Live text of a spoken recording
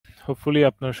hopefully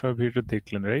আপনার সব video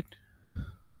দেখলেন, right?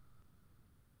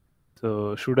 So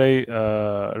should I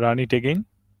run it again?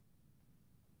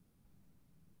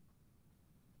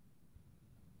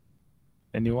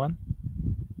 Anyone?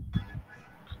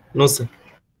 No, sir.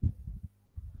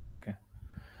 Okay.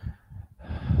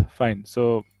 Fine. So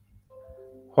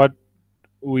what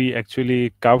we actually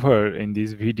cover in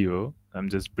this video, I'm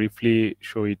just briefly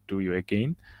show it to you again.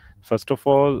 First of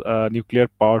all, nuclear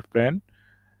power plant.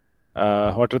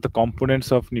 What are the components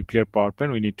of nuclear power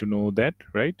plant? We need to know that,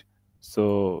 right? So,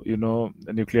 you know,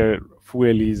 the nuclear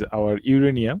fuel is our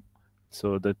uranium. So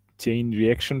the chain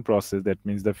reaction process, that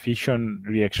means the fission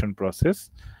reaction process,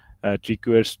 it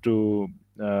requires to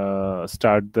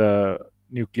start the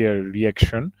nuclear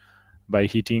reaction by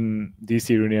heating this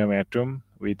uranium atom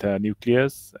with a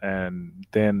nucleus and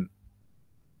then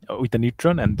with a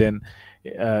neutron, and then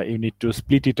you need to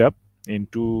split it up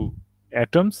into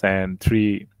atoms and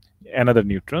three another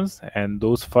neutrons, and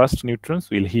those first neutrons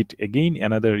will hit again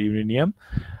another uranium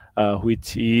which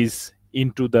is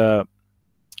into the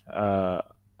uh,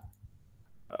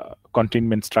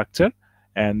 containment structure,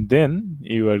 and then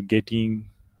you are getting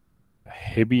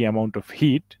heavy amount of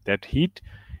heat. That heat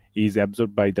is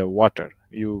absorbed by the water.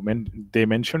 They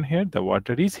mention here the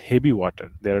water is heavy water.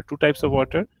 There are two types of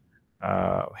water,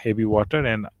 heavy water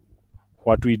and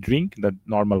what we drink, the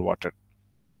normal water.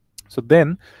 So then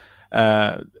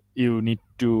you need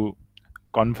to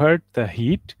convert the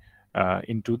heat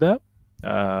into the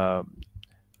uh,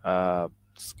 uh,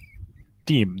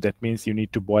 steam. That means you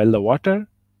need to boil the water,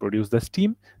 produce the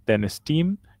steam, then a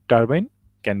steam turbine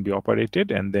can be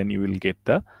operated, and then you will get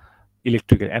the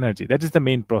electrical energy. That is the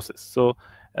main process. So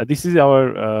this is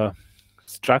our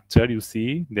structure. You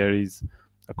see there is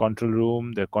a control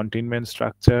room, the containment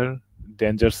structure.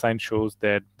 Danger sign shows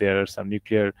that there are some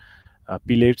nuclear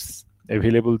pellets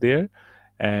available there,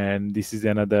 and this is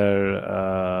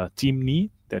another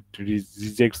chimney that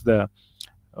rejects the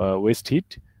waste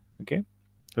heat. Okay,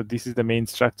 so this is the main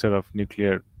structure of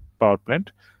nuclear power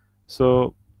plant.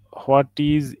 So what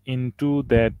is into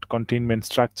that containment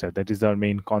structure? That is our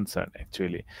main concern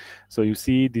actually. So you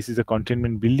see this is a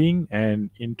containment building, and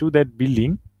into that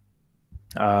building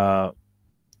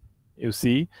you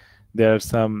see there are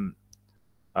some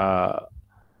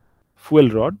fuel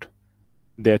rod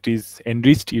that is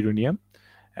enriched uranium,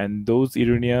 and those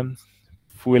uranium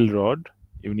fuel rod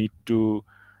you need to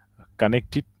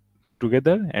connect it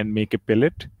together and make a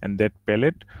pellet, and that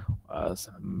pellet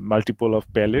multiple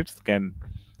of pellets can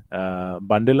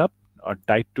bundle up or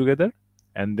tied together,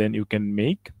 and then you can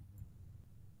make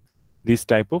this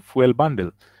type of fuel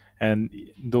bundle, and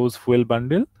those fuel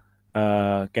bundle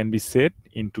can be set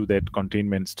into that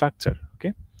containment structure.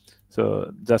 Okay,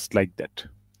 so just like that.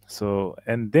 So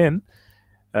and then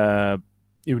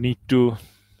you need to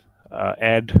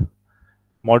add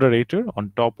moderator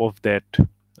on top of that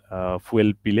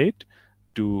fuel pellet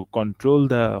to control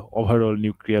the overall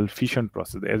nuclear fission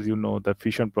process. As you know, the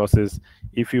fission process,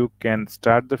 if you can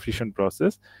start the fission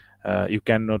process, you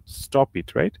cannot stop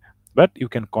it, right? But you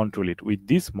can control it with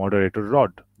this moderator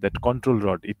rod, that control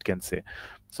rod, it can say.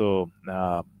 So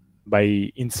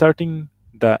by inserting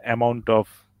the amount of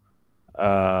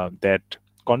that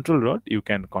control rod, you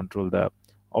can control the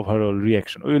overall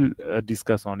reaction. We will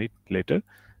discuss on it later.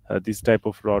 This type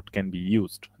of rod can be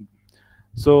used.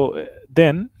 So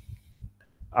then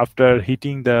after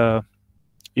heating the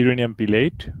uranium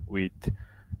pellet with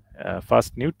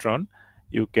first neutron,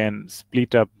 you can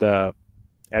split up the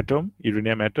atom,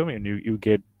 uranium atom, and you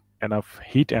get enough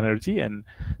heat energy, and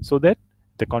so that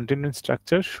the containment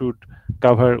structure should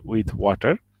cover with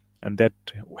water, and that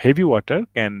heavy water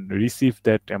can receive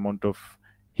that amount of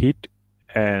heat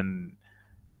and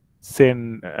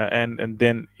send and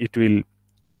then it will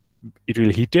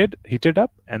heated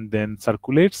up and then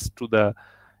circulates to the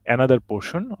another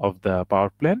portion of the power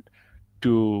plant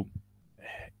to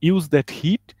use that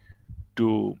heat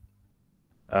to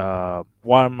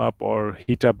warm up or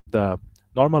heat up the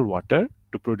normal water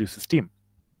to produce steam.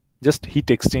 Just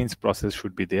heat exchange process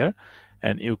should be there,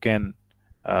 and you can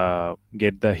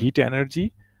get the heat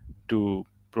energy to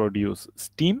produce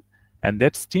steam, and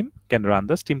that steam can run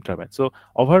the steam turbine. So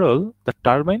overall, the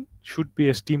turbine should be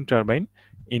a steam turbine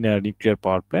in a nuclear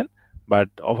power plant, but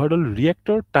overall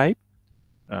reactor type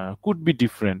could be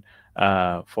different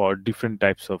for different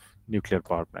types of nuclear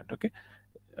power plant. Okay,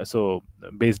 so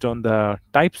based on the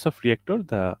types of reactor,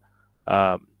 the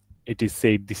it is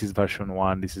said this is version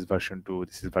 1, this is version 2,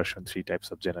 this is version 3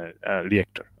 types of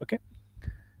reactor. Okay,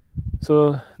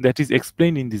 so that is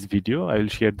explained in this video. I will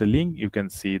share the link. You can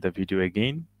see the video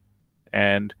again,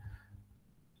 and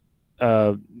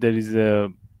there is a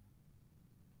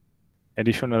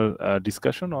additional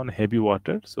discussion on heavy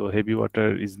water. So heavy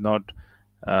water is not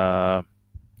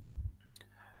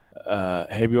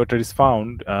heavy water is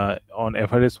found on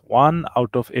average 1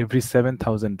 out of every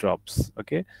 7,000 drops.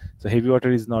 Okay, so heavy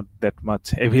water is not that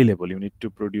much available. You need to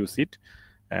produce it,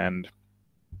 and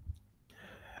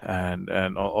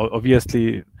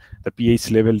obviously the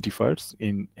pH level differs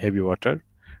in heavy water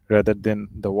rather than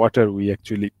the water we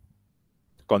actually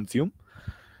consume.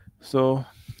 So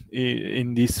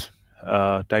in this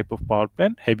type of power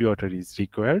plant, heavy water is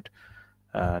required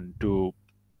and to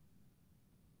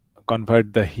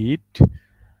convert the heat.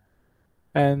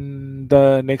 And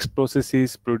the next process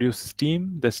is produce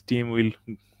steam. The steam will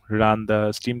run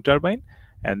the steam turbine,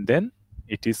 and then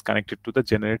it is connected to the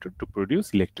generator to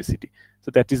produce electricity.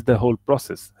 So that is the whole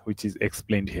process which is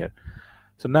explained here.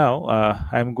 So now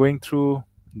I'm going through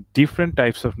different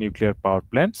types of nuclear power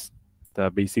plants, the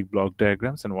basic block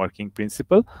diagrams and working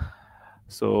principle.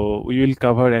 So we will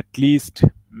cover at least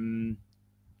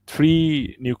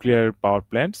 3 nuclear power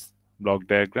plants block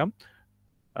diagram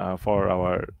for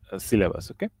our syllabus.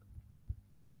 Okay,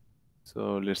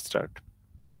 so let's start.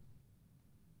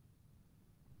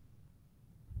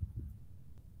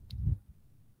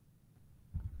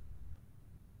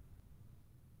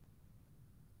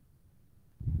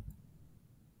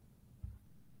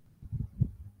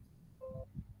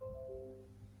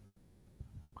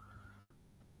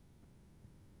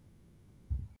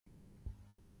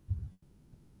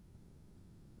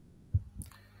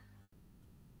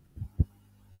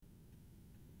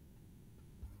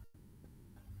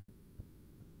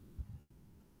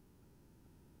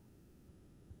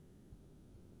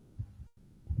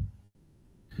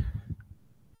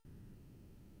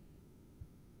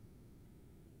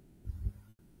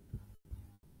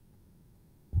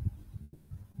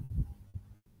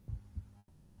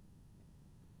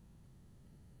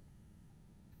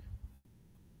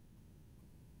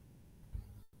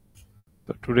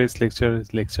 So today's lecture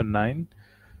is lecture 9.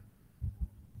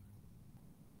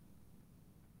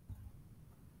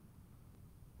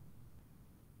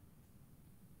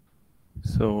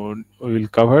 So we will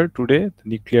cover today the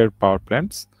nuclear power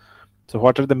plants. So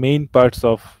what are the main parts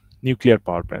of nuclear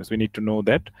power plants? We need to know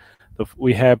that. So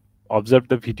we have observed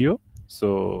the video.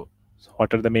 So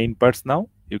what are the main parts now?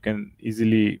 You can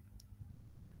easily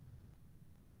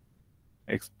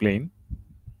explain.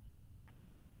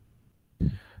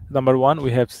 Number 1,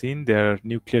 we have seen their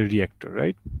nuclear reactor,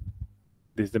 right?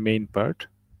 This is the main part.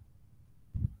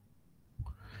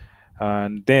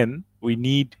 And then we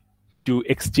need to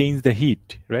exchange the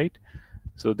heat, right?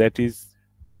 So that is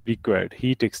required,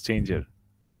 heat exchanger.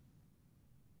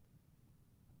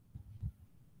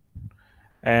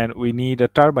 And we need a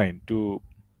turbine to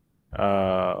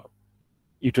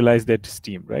utilize that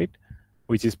steam, right?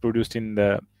 Which is produced in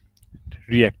the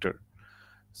reactor.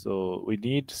 So we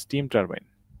need steam turbine.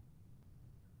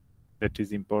 That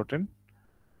is important.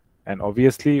 And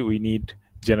obviously we need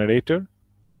generator.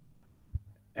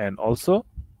 And also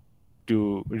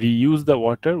to reuse the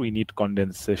water, we need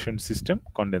condensation system,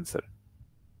 condenser.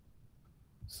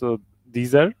 So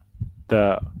these are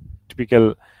the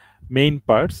typical main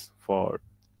parts for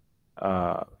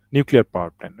nuclear power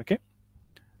plant. Okay,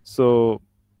 so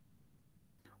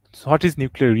what is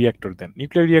nuclear reactor then?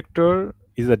 Nuclear reactor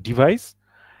is a device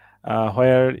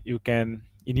where you can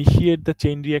initiate the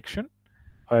chain reaction,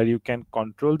 where you can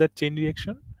control that chain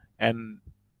reaction, and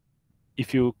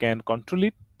if you can control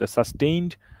it, the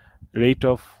sustained rate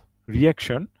of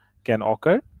reaction can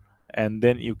occur, and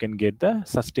then you can get the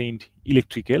sustained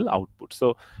electrical output.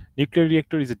 So nuclear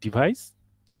reactor is a device.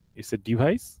 It's a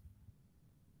device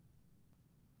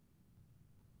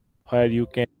where you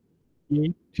can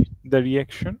initiate the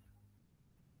reaction,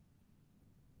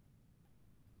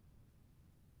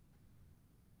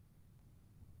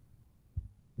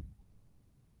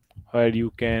 where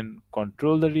you can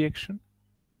control the reaction,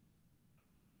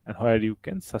 and where you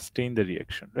can sustain the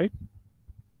reaction, right?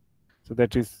 So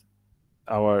that is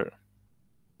our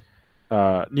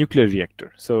nuclear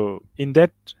reactor. So in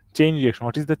that chain reaction,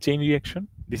 what is the chain reaction?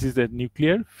 This is the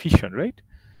nuclear fission, right?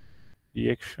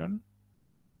 Reaction,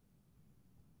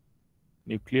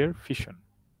 nuclear fission.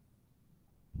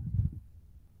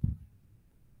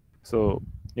 So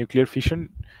nuclear fission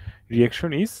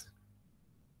reaction is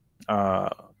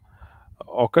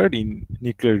occurred in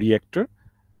nuclear reactor.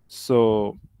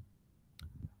 So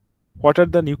what are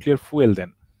the nuclear fuel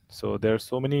then? So there are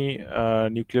so many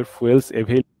nuclear fuels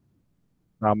available.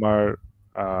 Some are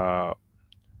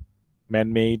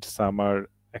man-made, some are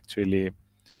actually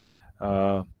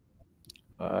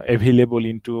available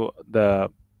into the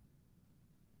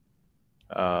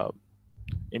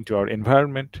into our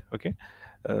environment. Okay,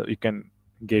 you can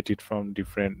get it from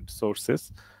different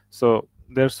sources. So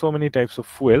there are so many types of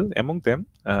fuel. Among them,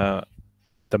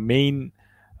 the main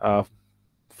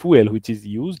fuel which is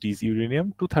used is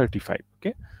uranium-235.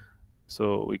 Okay,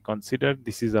 so we consider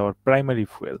this is our primary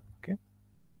fuel. Okay,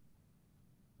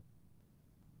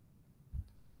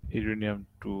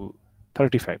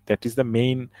 uranium-235, that is the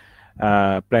main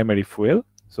primary fuel.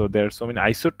 So there are so many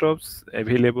isotopes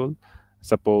available.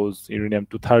 Suppose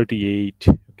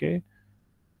uranium-238. Okay,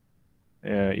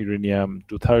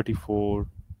 uranium-234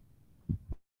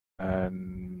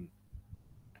 and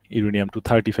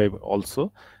uranium-235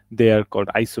 also. They are called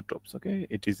isotopes. Okay,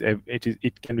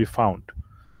 it can be found.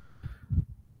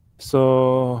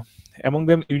 So among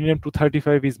them,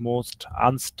 uranium-235 is most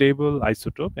unstable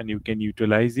isotope, and you can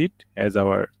utilize it as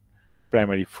our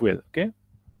primary fuel. Okay,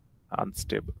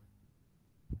 unstable,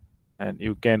 and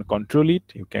you can control it.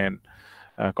 You can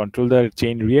control the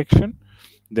chain reaction.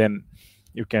 Then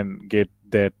you can get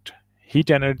that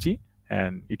heat energy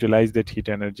and utilize that heat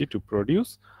energy to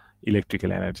produce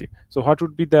electrical energy. So what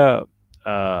would be the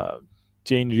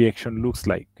chain reaction looks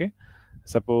like? Okay,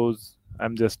 suppose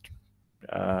I'm just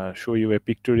show you a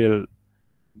pictorial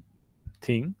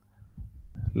thing.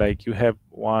 Like you have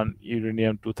one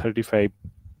uranium-235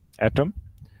 atom,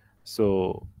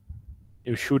 so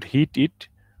you should heat it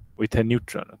with a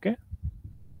neutron. Okay,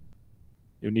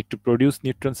 you need to produce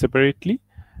neutron separately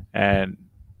and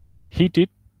heat it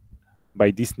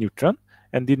by this neutron,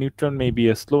 and the neutron may be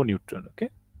a slow neutron. Okay,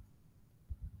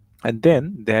 and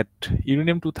then that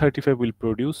uranium-235 will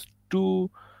produce two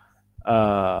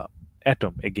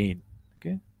atom again.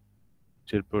 Okay,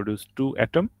 it will produce two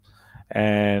atom,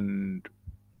 and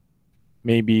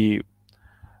maybe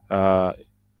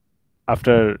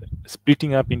after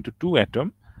splitting up into two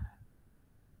atom,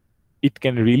 it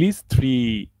can release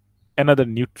another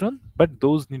neutron, but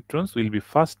those neutrons will be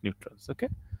fast neutrons. Okay,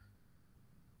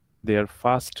 they are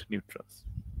fast neutrons.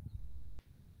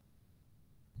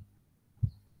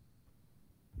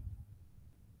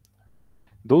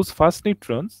 Those fast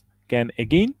neutrons can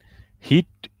again hit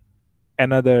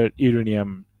another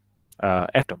uranium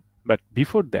atom, but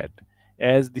before that,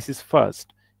 as this is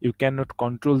fast, you cannot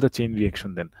control the chain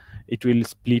reaction. Then it will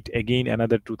split again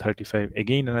another 235,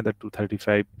 again another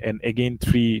 235, and again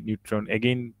 3 neutron,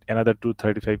 again another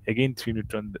 235, again 3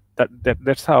 neutron.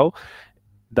 That's how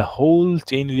the whole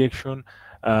chain reaction,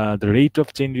 the rate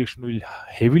of chain reaction will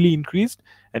heavily increased,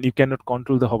 and you cannot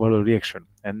control the overall reaction,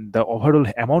 and the overall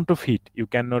amount of heat you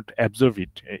cannot absorb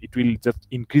it. It will just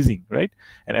increasing, right?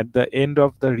 And at the end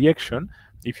of the reaction,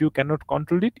 if you cannot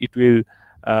control it, it will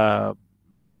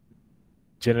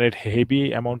generate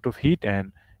heavy amount of heat,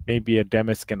 and maybe a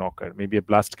damage can occur, maybe a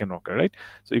blast can occur, right?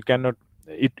 So you cannot,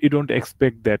 you don't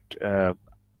expect that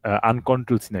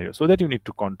uncontrolled scenario, so that you need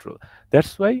to control.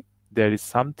 That's why there is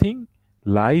something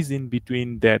lies in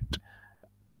between that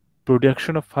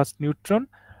production of fast neutron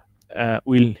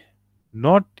will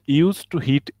not use to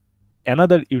heat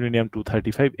another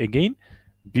uranium-235 again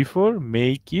before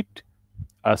make it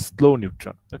a slow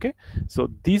neutron. Okay, so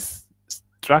this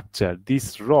structure,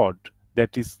 this rod,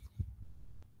 that is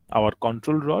our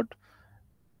control rod,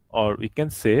 or we can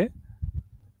say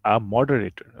a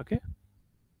moderator. Okay,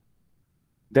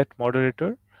 that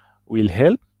moderator will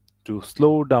help to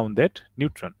slow down that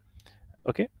neutron.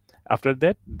 Okay, after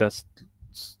that, the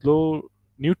slow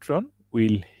neutron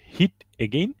will hit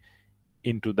again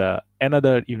into the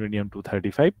another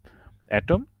uranium-235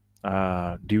 atom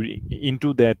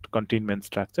into that containment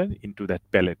structure, into that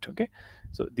pellet. Okay,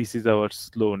 so this is our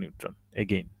slow neutron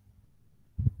again.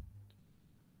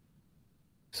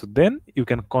 So then you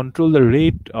can control the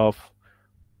rate of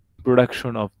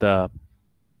production of the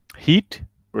heat,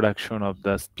 production of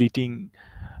the splitting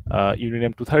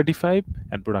uranium-235,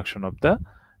 and production of the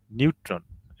neutron,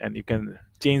 and you can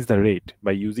change the rate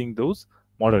by using those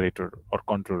moderator or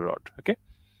control rod. Okay,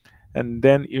 and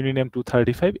then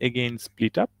uranium-235 again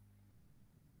split up,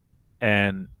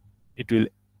 and it will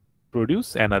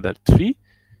produce another 3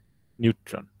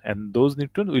 neutron, and those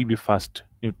neutron will be fast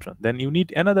neutron. Then you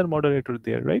need another moderator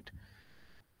there, right?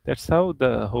 That's how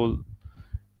the whole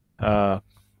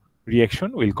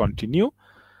reaction will continue.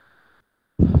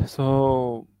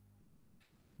 So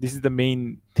this is the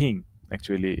main thing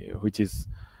actually which is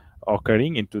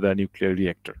occurring into the nuclear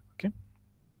reactor. Okay,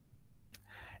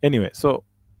 anyway, so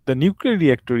the nuclear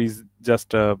reactor is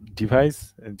just a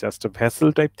device, just a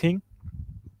vessel type thing,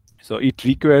 so it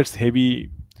requires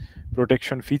heavy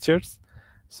protection features.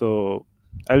 So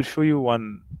I'll show you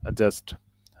one just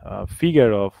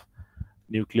figure of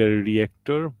nuclear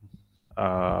reactor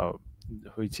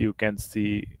which you can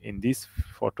see in this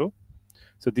photo.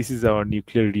 So this is our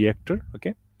nuclear reactor.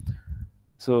 Okay,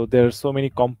 So there are so many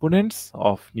components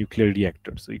of nuclear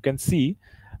reactor. So you can see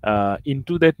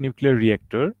into that nuclear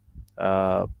reactor,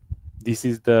 this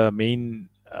is the main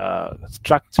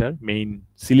structure, main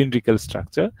cylindrical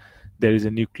structure. There is a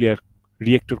nuclear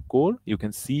reactor core. You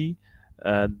can see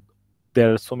uh,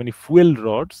 there are so many fuel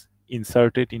rods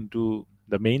inserted into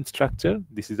the main structure.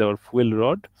 This is our fuel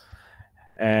rod,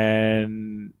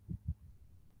 and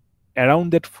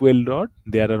around that fuel rod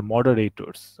there are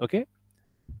moderators. Okay,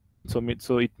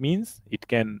 so it means it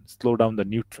can slow down the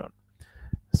neutron.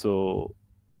 So,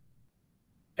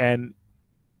 and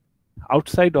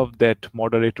outside of that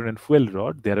moderator and fuel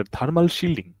rod there are thermal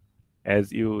shielding.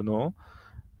 As you know,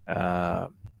 uh,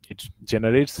 it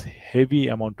generates heavy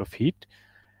amount of heat,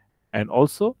 and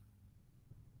also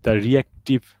the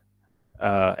reactive,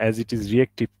 as it is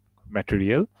reactive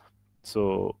material,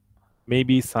 so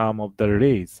maybe some of the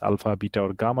rays, alpha, beta,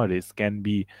 or gamma rays, can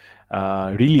be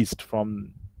released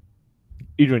from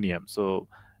uranium. So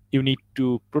you need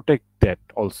to protect that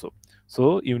also.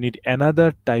 So you need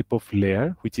another type of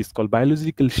layer which is called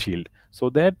biological shield, so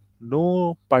that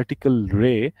no particle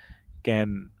ray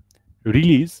can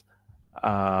release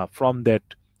from that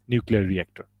nuclear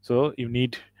reactor. So you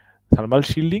need thermal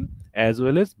shielding as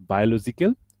well as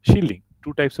biological shielding.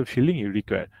 Two types of shielding you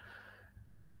require.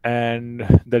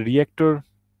 And the reactor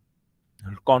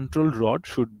control rod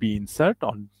should be insert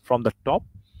on from the top.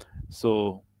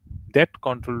 So that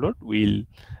control rod will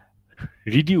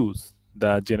reduce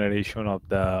the generation of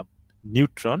the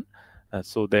neutron,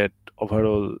 so that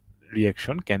overall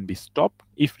reaction can be stopped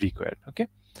if required. Okay,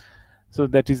 so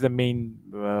that is the main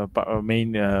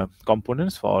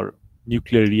components for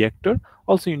nuclear reactor.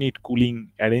 Also you need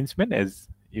cooling arrangement, as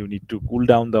you need to cool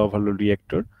down the overall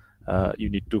reactor. You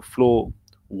need to flow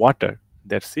water,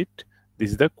 that's it.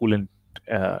 This is the coolant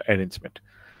arrangement.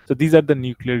 So these are the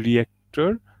nuclear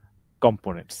reactor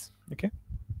components. Okay,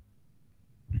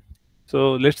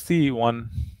 so let's see one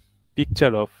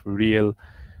picture of real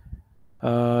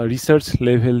research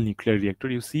level nuclear reactor.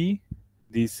 You see,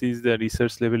 this is the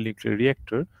research level nuclear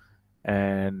reactor,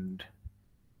 and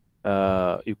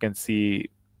you can see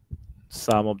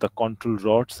some of the control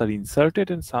rods are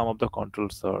inserted and some of the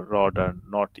controls rod are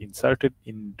not inserted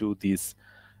into this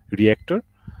reactor.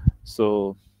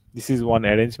 So this is one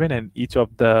arrangement, and each of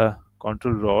the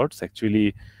control rods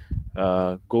actually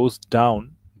goes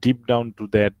down deep down to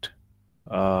that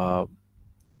uh,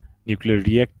 nuclear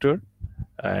reactor,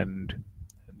 and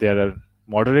there are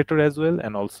moderator as well,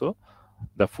 and also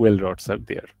the fuel rods are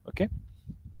there. Okay,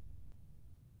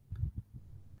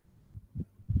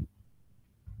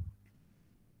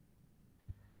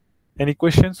 any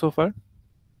questions so far?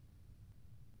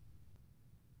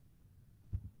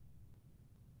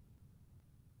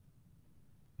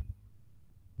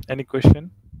 Any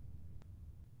question?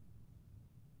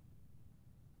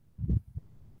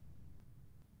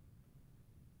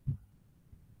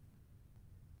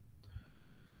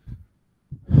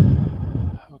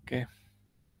 Okay,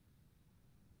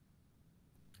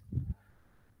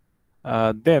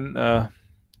 then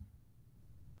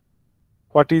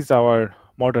what is our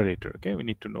moderator? Okay, we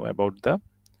need to know about the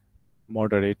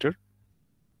moderator.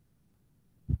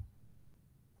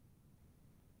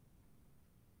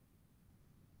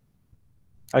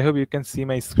 I hope you can see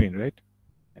my screen, right?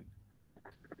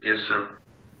 Yes, sir.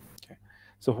 Okay.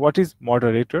 So what is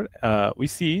moderator? We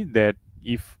see that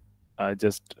if I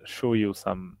just show you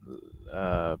some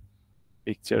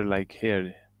picture like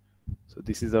here. So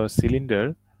this is our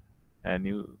cylinder, and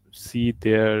you see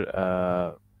there,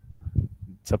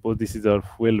 suppose this is our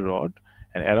fuel rod,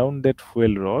 and around that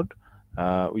fuel rod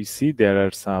we see there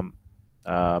are some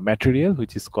material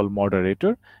which is called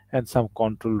moderator, and some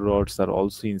control rods are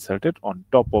also inserted on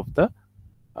top of the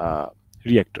uh,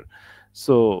 reactor.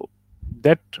 So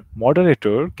that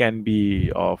moderator can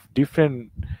be of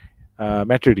different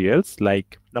materials,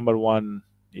 like number one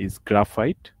is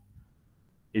graphite.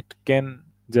 It can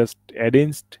just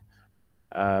arranged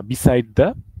beside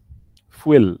the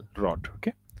fuel rod.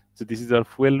 Okay, so this is our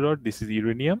fuel rod, this is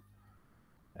uranium,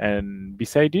 and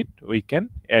beside it we can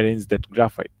arrange that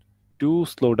graphite to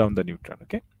slow down the neutron.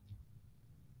 Okay,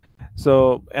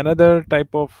 so another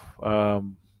type of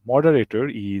moderator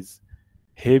is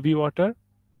heavy water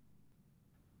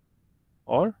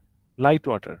or light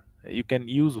water. You can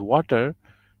use water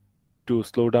to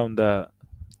slow down the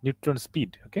neutron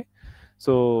speed. Okay,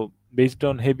 so based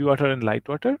on heavy water and light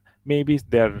water, maybe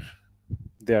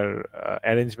their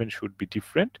arrangement should be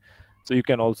different. So you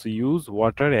can also use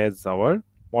water as our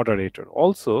moderator.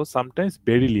 Also sometimes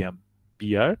beryllium,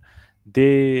 Br,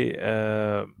 they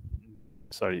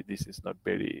sorry, this is not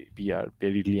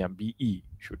beryllium, Be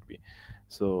should be.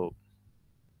 So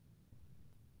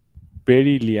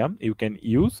beryllium you can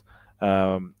use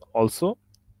also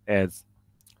as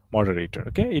moderator.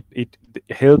 Okay, it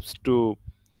helps to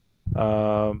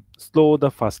slow the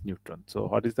fast neutron. So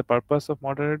what is the purpose of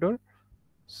moderator?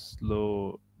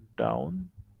 Slow down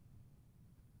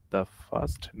the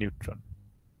fast neutron.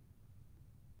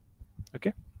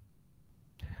 Okay,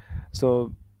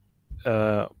 so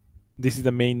this is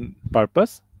the main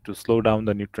purpose, to slow down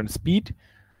the neutron speed.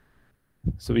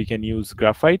 So we can use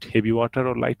graphite, heavy water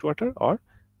or light water, or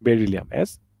beryllium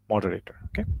as moderator.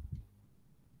 Okay,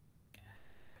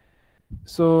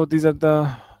 so these are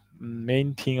the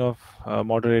main thing of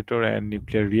moderator and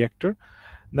nuclear reactor.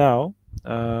 Now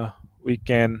we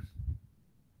can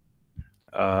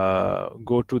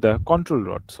go to the control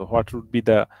rod. So what would be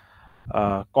the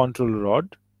control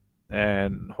rod,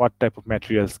 and what type of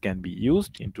materials can be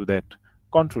used into that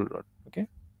control rod? Okay,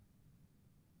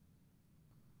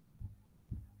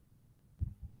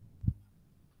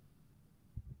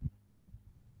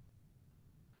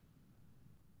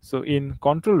 so in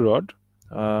control rod,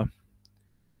 uh,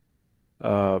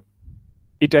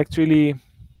 it actually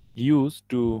used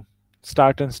to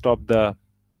start and stop the,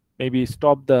 maybe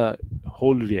stop the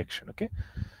whole reaction. Okay,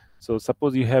 so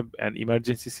suppose you have an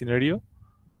emergency scenario,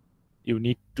 you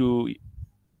need to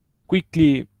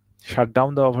quickly shut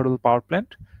down the overall power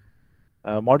plant.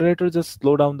 Moderator just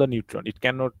slow down the neutron, it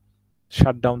cannot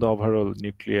shut down the overall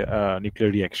nuclear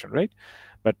reaction, right?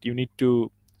 But you need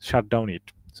to shut down it.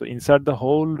 So inside the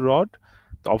whole rod,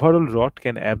 the overall rod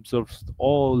can absorb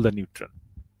all the neutron.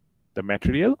 The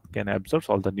material can absorb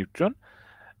all the neutron,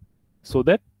 so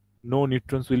that no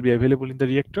neutrons will be available in the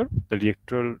reactor. The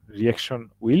reactor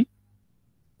reaction will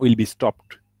be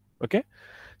stopped. Okay,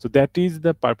 so that is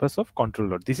the purpose of control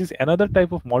rod. This is another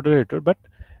type of moderator, but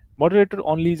moderator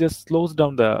only just slows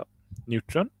down the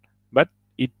neutron, but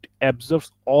it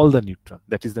absorbs all the neutron.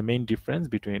 That is the main difference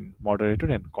between moderator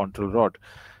and control rod.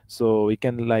 So we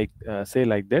can say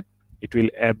like that, it will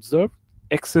absorb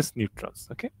excess neutrons.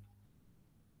 Okay,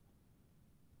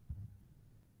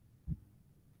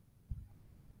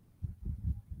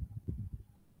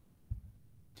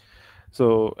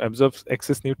 so absorbs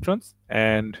excess neutrons,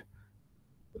 and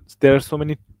there are so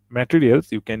many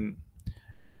materials you can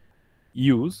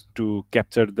use to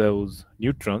capture those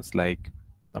neutrons, like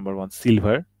number one,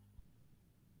 silver.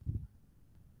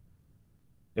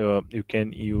 You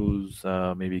can use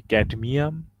maybe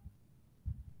cadmium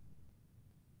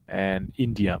and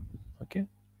indium. Okay,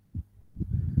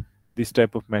 this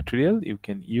type of material you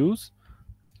can use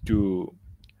to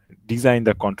design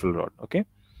the control rod. Okay,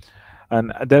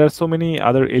 and there are so many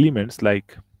other elements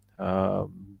like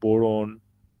boron.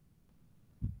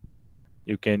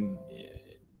 You can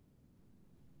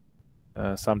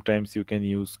sometimes you can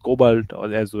use cobalt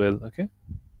as well. Okay,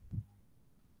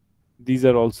 these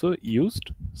are also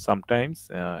used sometimes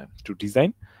to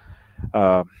design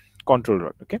control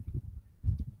rod. Okay,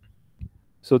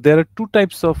 so there are two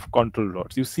types of control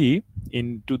rods. You see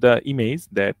into the image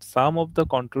that some of the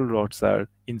control rods are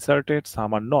inserted,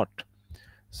 some are not.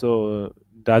 So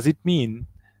does it mean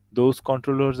those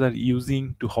controllers are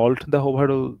using to halt the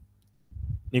overall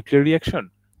nuclear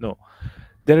reaction? No.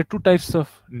 There are two types of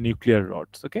nuclear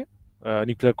rods. Okay,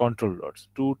 nuclear control rods.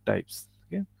 Two types.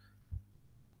 Okay.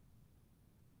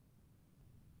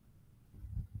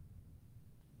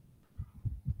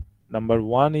 Number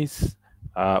one is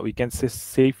we can say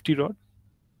safety rod,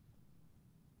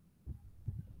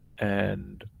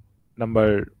 and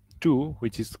number two,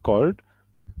 which is called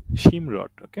shim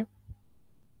rod. Okay,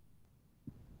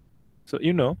 so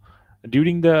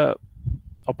during the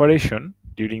operation,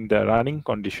 during the running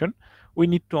condition, we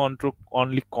need to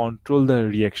only control the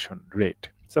reaction rate.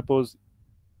 Suppose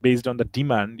based on the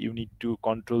demand, you need to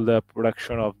control the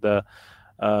production of the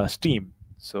steam.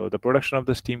 So the production of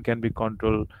the steam can be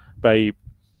controlled by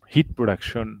heat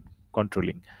production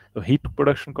controlling. So heat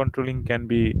production controlling can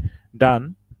be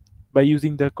done by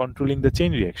using the controlling the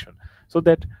chain reaction. So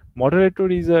that moderator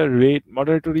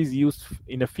is used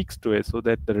in a fixed way, so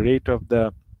that the rate of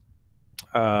the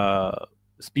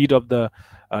speed of the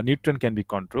neutron can be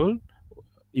controlled.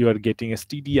 You are getting a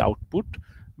steady output,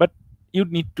 but you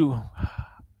need to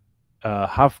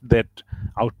half that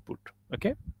output.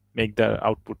 Okay, make the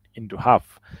output into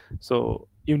half. So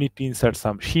you need to insert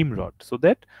some shim rod, so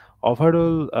that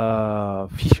overall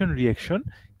fission reaction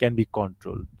can be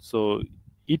controlled. So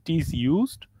it is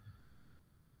used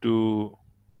to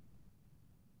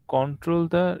control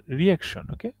the reaction.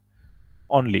 Okay,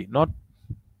 only, not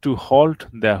to halt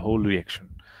the whole reaction.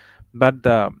 But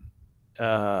the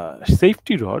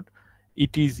safety rod,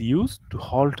 it is used to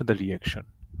halt the reaction.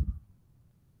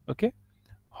 Okay,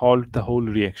 halt the whole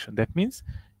reaction. That means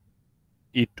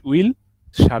it will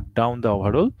shut down the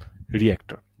overall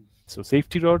reactor. So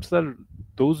safety rods are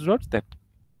those rods that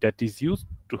is used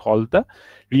to halt the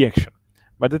reaction.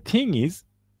 But the thing is,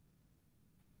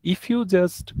 if you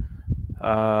just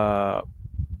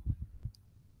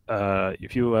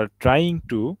if you are trying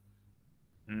to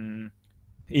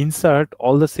insert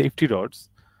all the safety rods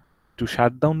to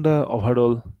shut down the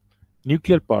overall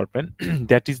nuclear power plant,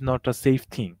 that is not a safe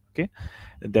thing. Okay,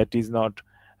 that is not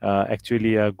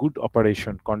actually a good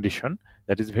operation condition.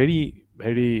 That is very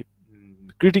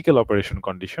critical operation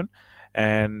condition.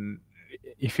 And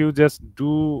if you just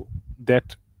do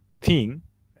that thing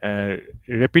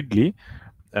rapidly,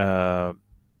 uh,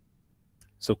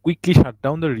 so quickly shut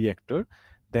down the reactor,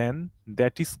 then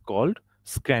that is called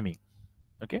scramming.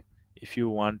 Okay, if you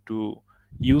want to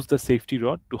use the safety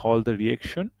rod to halt the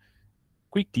reaction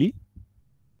quickly,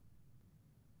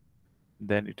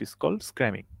 then it is called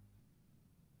scramming.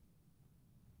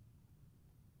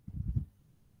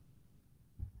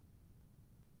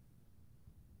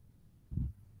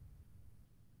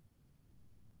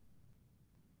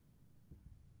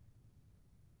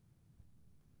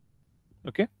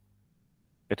 Okay,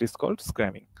 that is called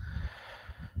scramming.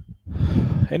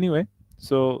 Anyway,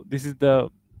 so this is the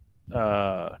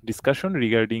discussion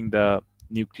regarding the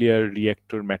nuclear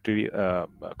reactor material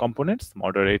components: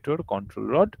 moderator, control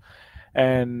rod,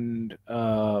 and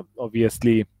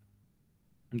obviously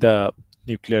the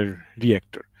nuclear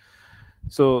reactor.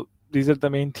 So these are the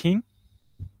main thing.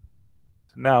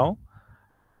 Now,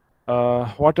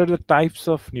 what are the types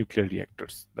of nuclear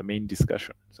reactors? The main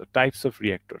discussion. So types of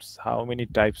reactors. How many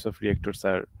types of reactors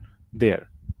are there?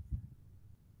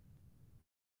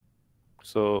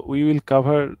 So we will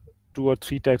cover 2 or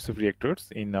 3 types of reactors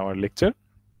in our lecture.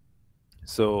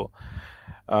 So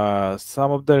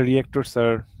some of the reactors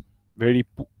are very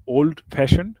old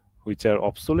fashioned, which are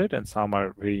obsolete, and some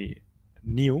are very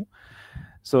new.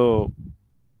 So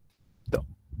the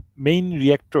main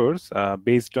reactors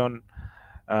based on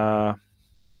uh,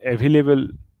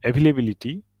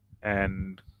 availability,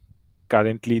 and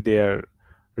currently they are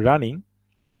running.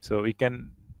 So we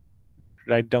can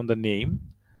write down the name.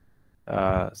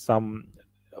 Some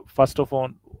first of all,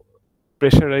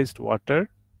 pressurized water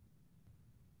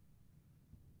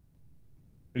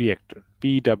reactor,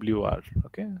 PWR.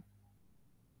 Okay,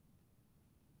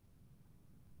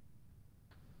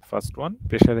 first one,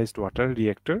 pressurized water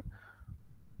reactor.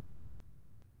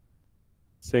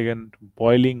 Second,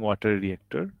 boiling water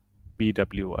reactor,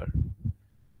 BWR.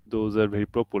 Those are very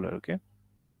popular. Okay.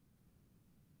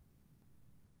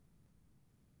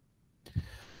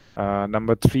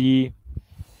 Number 3,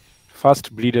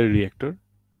 fast breeder reactor.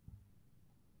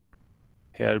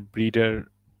 Here, breeder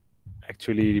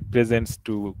actually represents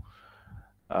to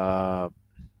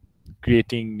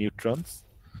creating neutrons.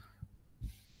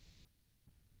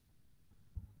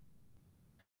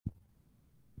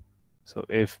 So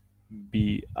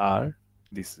FBR,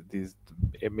 these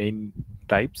main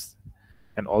types.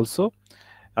 And also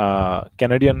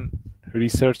Canadian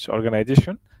Research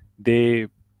Organization, they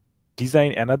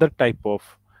design another type of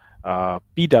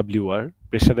PWR,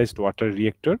 pressurized water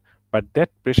reactor, but that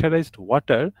pressurized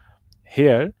water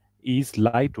here is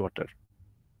light water.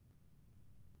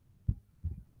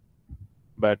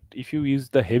 But if you use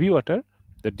the heavy water,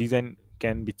 the design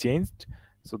can be changed.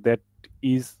 So that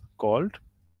is called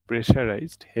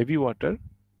pressurized heavy water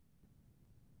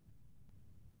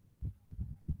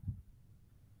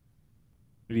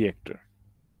reactor,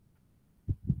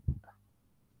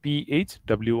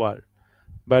 PHWR.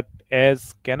 But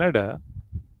as Canada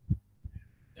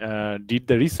did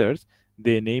the research,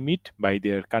 they name it by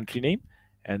their country name,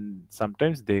 and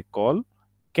sometimes they call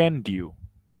CanDU,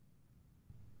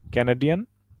 Canadian,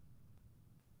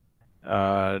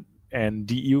 and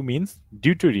DU means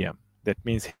deuterium. That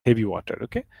means heavy water.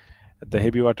 Okay, the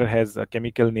heavy water has a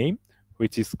chemical name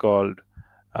which is called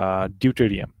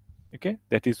deuterium. Okay,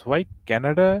 that is why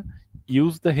Canada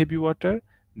used the heavy water.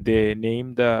 They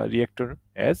name the reactor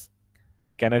as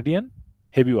Canadian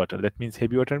heavy water. That means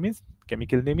heavy water means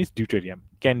chemical name is deuterium,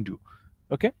 CanDu.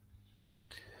 Okay,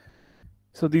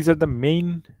 so these are the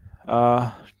main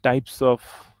types of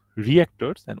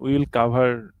reactors, and we will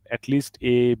cover at least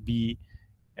A, B,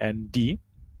 and D,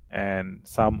 and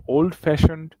some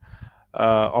old-fashioned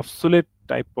obsolete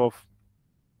type of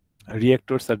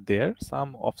reactors are there.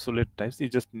 Some obsolete types, you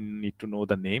just need to know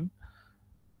the name.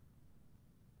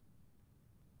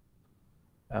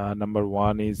 Number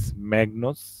 1 is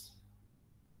Magnus.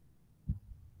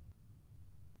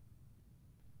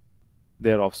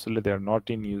 They are obsolete. They are not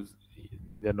in use.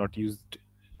 They are not used.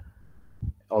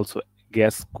 Also,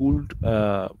 gas-cooled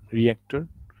reactor.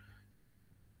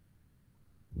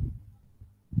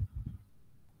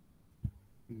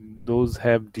 those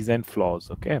have design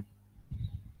flaws. Okay,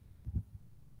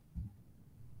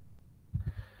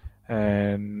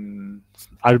 and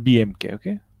RBMK,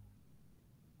 okay,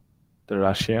 the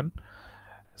Russian.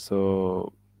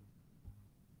 So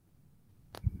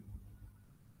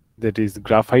that is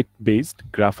graphite based,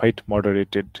 graphite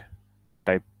moderated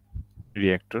type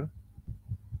reactor.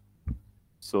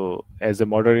 So as a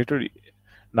moderator,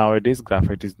 nowadays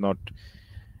graphite is not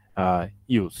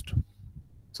used.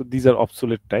 So these are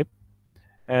obsolete type,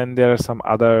 and there are some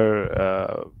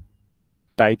other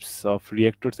types of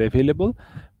reactors available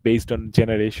based on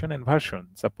generation and version.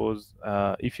 Suppose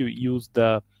if you use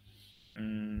the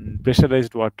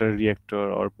pressurized water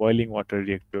reactor or boiling water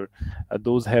reactor,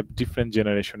 those have different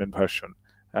generation and version.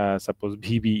 Suppose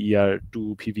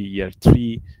VVER2,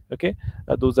 VVER3, okay,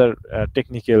 those are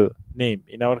technical name.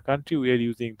 In our country, we are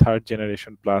using third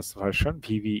generation plus version,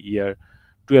 VVER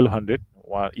 1200.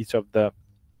 Each of the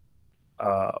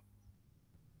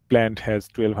plant has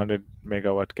 1200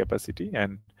 megawatt capacity,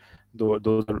 and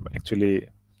those are actually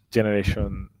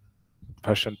generation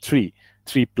version 3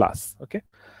 plus. Okay,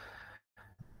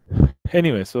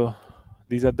 anyway, so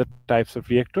these are the types of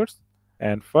reactors,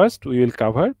 and first we will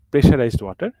cover pressurized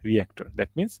water reactor, that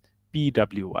means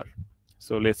PWR.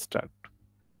 So let's start.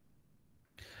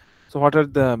 So what are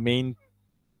the main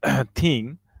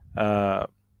thing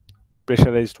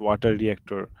pressurized water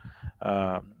reactor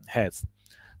has?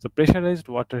 So pressurized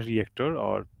water reactor,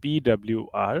 or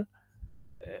PWR,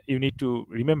 you need to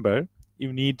remember,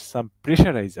 you need some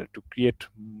pressurizer to create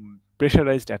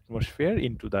pressurized atmosphere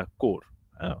into the core.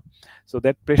 So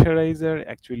that pressurizer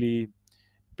actually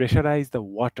pressurize the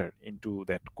water into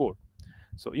that core.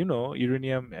 So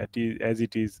uranium as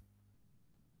it is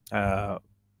uh,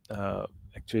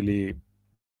 actually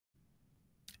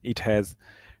it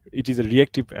is a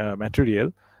reactive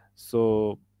material.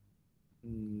 So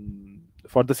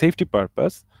for the safety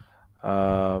purpose,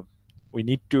 uh, we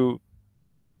need to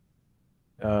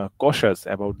cautious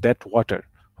about that water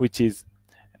which is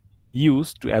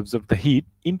used to absorb the heat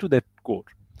into that core.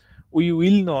 We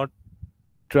will not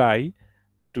try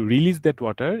to release that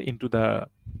water into the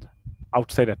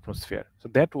outside atmosphere. So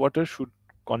that water should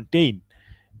contain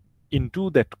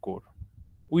into that core.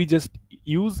 We just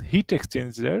use heat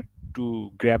exchanger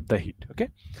to grab the heat. Okay,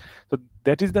 so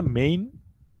that is the main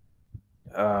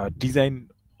design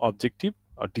objective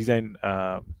or design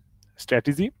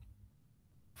strategy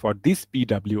for this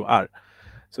PWR.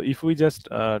 So if we just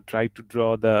try to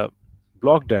draw the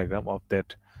block diagram of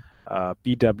that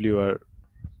PWR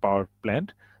power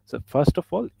plant, so first of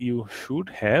all you should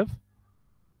have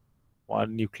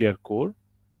one nuclear core.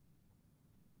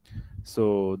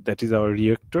 So that is our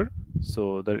reactor.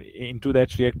 So into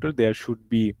that reactor there should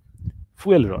be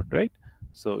fuel rod, right?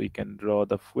 So we can draw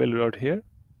the fuel rod here.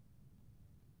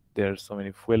 There are so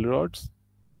many fuel rods,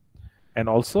 and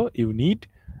also you need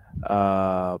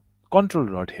control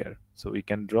rod here. So we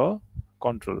can draw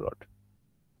control rod.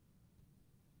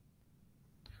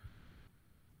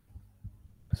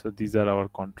 So these are our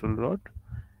control rod,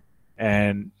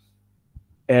 and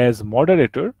as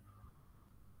moderator,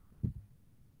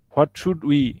 what should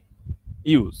we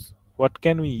use? What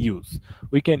can we use?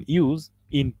 We can use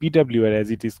in PWR,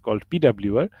 as it is called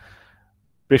PWR,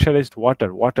 pressurized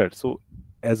water. So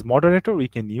as moderator, we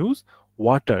can use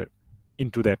water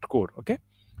into that core. Okay,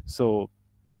 so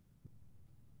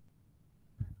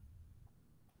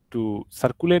to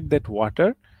circulate that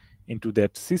water into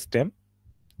that system,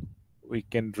 we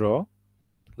can draw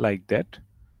like that.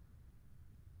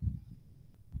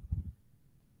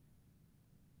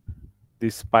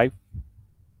 This pipe,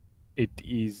 it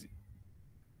is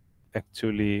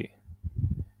actually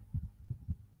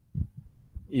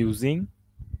using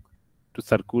to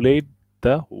circulate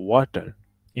the water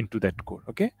into that core.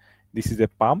 Okay, this is a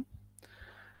pump.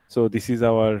 So this is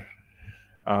our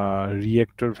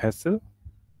reactor vessel.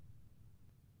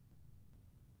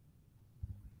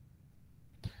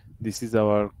 This is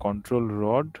our control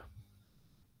rod.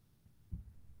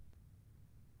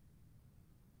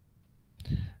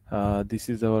 This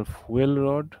is our fuel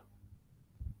rod,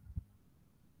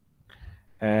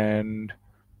 and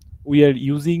we are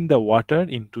using the water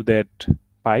into that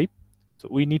pipe. So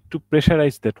we need to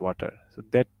pressurize that water. So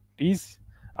that is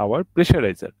our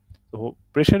pressurizer. So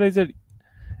pressurizer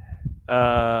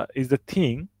is the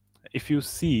thing. If you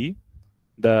see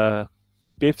the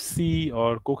Pepsi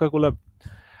or Coca-Cola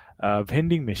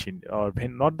vending machine, or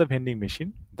not the vending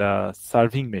machine, the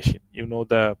serving machine.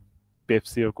 The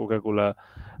Pepsi or Coca-Cola,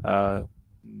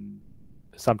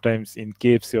 sometimes in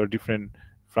KFC or different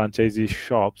franchisee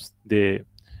shops, they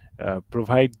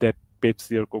provide that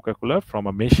Pepsi or Coca-Cola from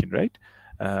a machine, right?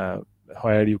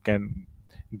 Where you can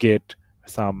get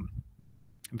some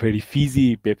very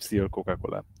fizzy Pepsi or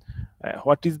Coca-Cola.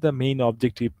 What is the main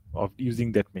objective of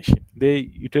using that machine? They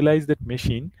utilize that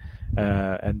machine,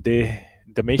 and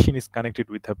the machine is connected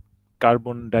with a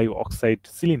carbon dioxide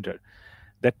cylinder.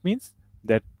 That means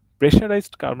that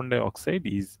pressurized carbon dioxide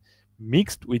is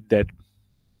mixed with that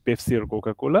Pepsi or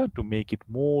Coca-Cola to make it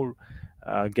more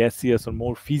gaseous or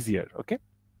more fizzier. Okay,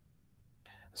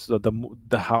 so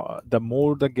the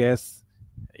more the gas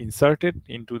inserted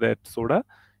into that soda,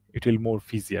 it will more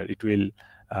fizzier. It will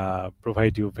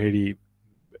provide you very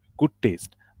good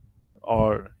taste.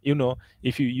 Or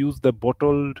if you use the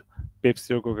bottled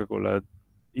Pepsi or Coca-Cola,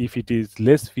 if it is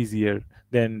less fizzier,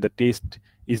 then the taste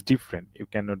is different. You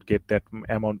cannot get that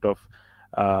amount of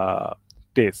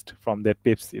taste from that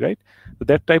Pepsi, right? So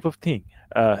that type of thing.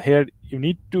 Here you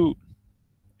need to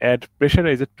add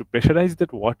pressurizer to pressurize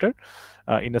that water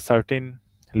in a certain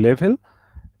level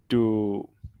to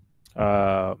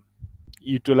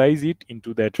utilize it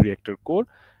into that reactor core,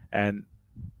 and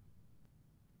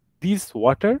this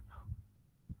water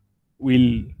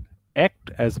will act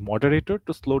as moderator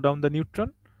to slow down the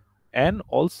neutron, and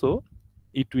also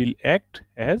it will act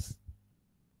as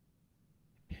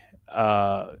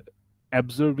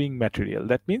absorbing material.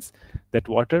 That means that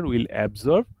water will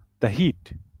absorb the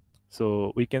heat.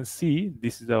 So we can see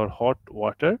this is our hot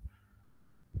water.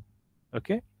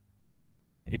 Okay,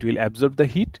 it will absorb the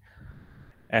heat,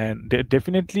 and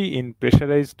definitely in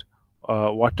pressurized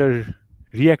water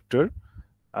reactor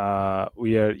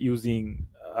we are using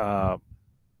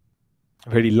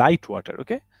very light water.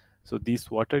 Okay, so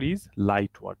this water is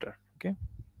light water. Okay,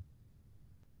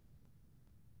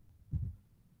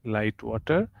 light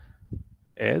water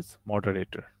as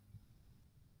moderator.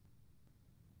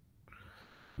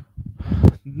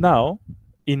 Now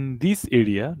in this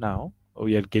area, now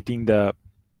we are getting the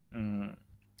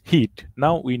heat.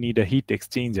 Now we need a heat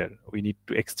exchanger. We need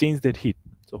to exchange that heat.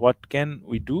 So what can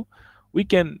we do? We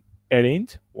can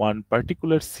arrange one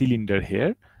particular cylinder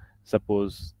here.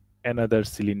 Suppose another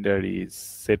cylinder is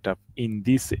set up in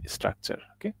this structure.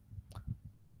 Okay,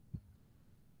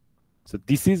 so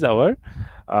this is our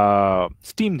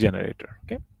steam generator.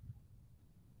 Okay,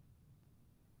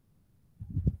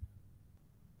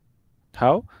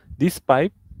 how this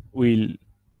pipe will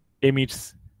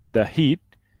emits the heat,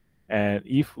 and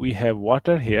if we have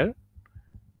water here,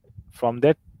 from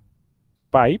that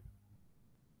pipe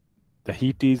the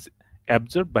heat is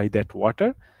absorbed by that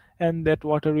water, and that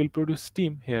water will produce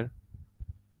steam here.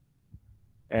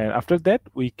 And after that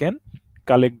we can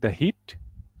collect the heat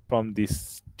from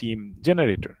this steam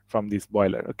generator, from this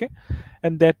boiler. Okay,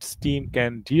 and that steam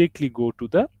can directly go to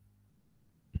the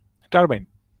turbine.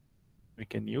 We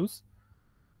can use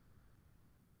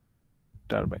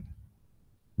turbine.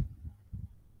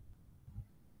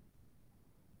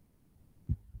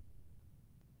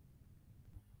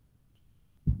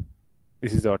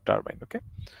 This is our turbine. Okay,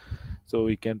 so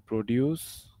we can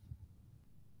produce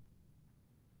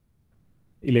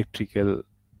electrical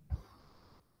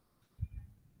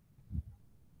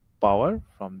power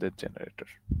from the generator.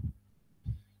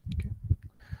 Okay,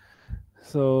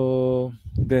 so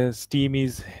the steam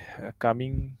is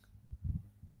coming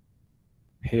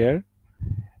here,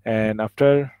 and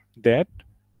after that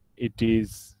it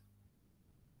is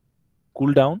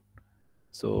cooled down,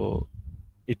 so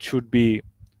it should be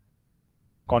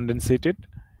condensated,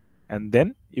 and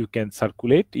then you can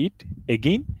circulate it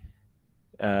again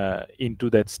into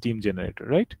that steam generator,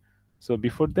 right? So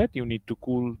before that you need to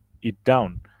cool it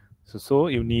down. So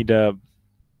you need a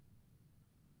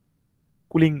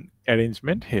cooling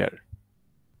arrangement here.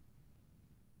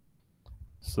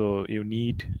 So you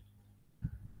need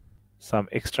some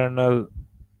external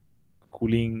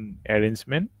cooling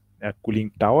arrangement, a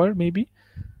cooling tower maybe.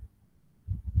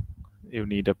 You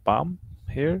need a pump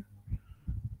here,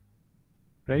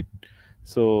 right?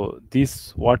 So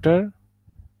this water,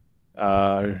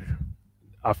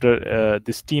 after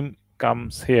the steam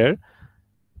comes here,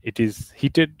 it is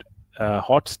heated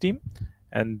hot steam,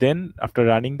 and then after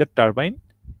running the turbine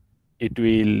it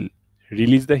will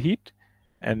release the heat,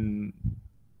 and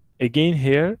again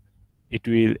here it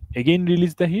will again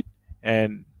release the heat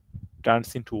and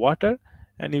turns into water,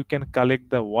 and you can collect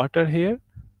the water here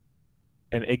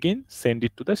and again send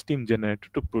it to the steam generator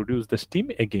to produce the steam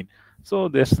again. So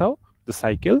that's how the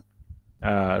cycle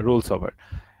rolls over,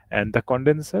 and the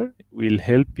condenser will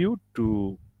help you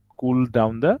to cool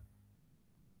down the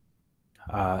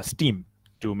steam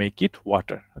to make it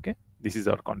water. Okay, this is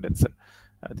our condenser,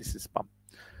 this is pump.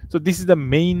 So this is the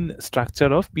main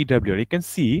structure of PWR. You can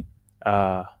see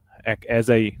as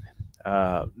I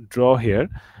draw here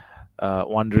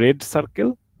one red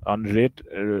circle on red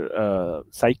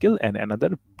cycle and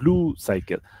another blue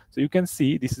cycle. So you can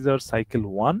see this is our cycle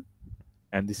 1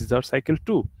 and this is our cycle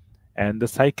 2, and the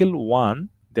cycle 1,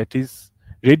 that is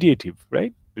radiative,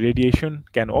 right? Radiation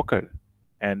can occur,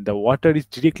 and the water is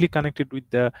directly connected with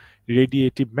the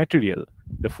radiative material,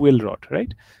 the fuel rod,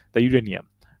 right? The uranium.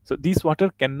 So this water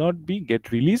cannot be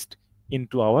get released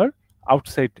into our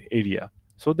outside area,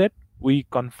 so that we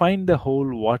confine the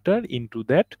whole water into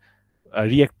that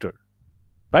reactor,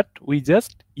 but we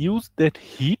just use that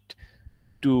heat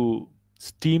to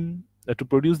steam, to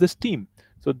produce the steam.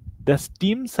 So the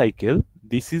steam cycle,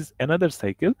 this is another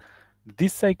cycle.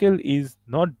 This cycle is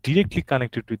not directly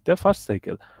connected with the first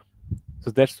cycle,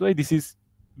 so that's why this is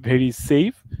very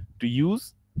safe to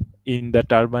use in the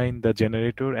turbine, the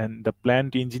generator, and the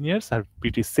plant engineers are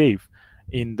pretty safe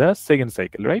in the second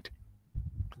cycle, right?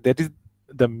 That is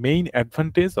the main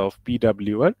advantage of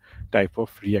PWR type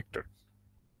of reactor,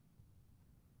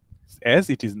 as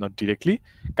it is not directly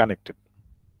connected.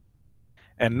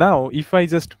 And now if I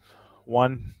just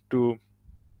want to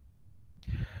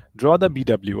draw the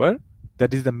BWR,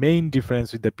 that is the main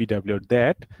difference with the PWR,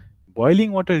 that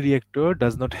boiling water reactor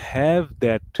does not have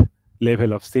that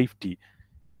level of safety.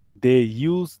 They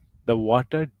use the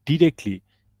water directly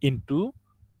in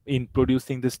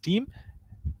producing the steam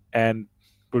and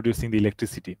producing the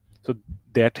electricity. So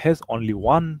that has only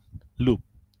one loop,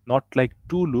 not like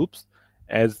two loops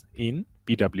as in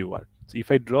PWR. So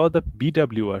if I draw the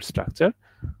BWR structure,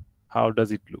 how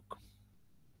does it look?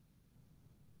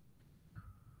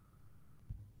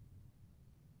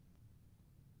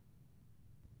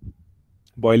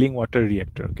 Boiling water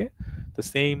reactor, okay? The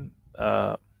same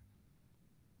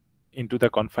into the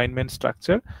confinement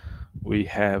structure, we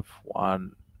have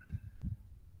one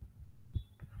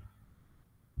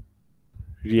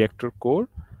reactor core,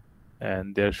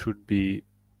 and there should be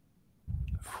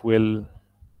fuel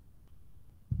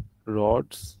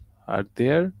rods are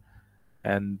there,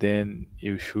 and then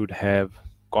you should have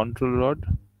control rod,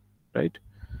 right?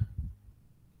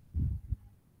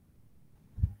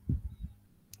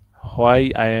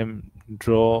 Why I'm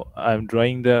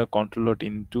drawing the control rod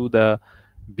into the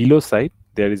below side,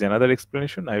 there is another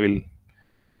explanation. I will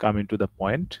come into the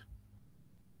point.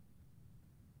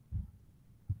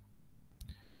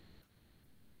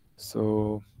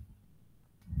 So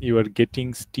you are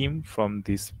getting steam from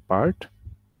this part,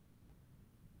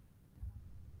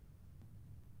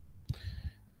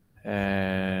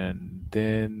 and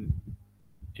then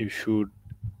you should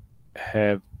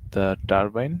have the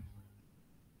turbine.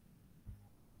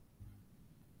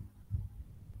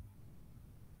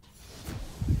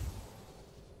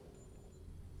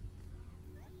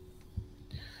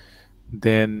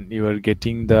 Then you are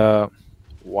getting the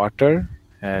water,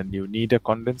 and you need a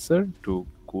condenser to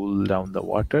cool down the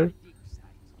water.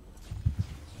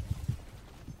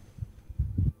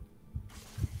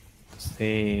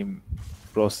 Same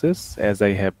process as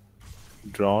I have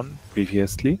drawn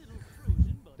previously.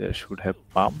 There should have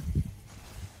pump,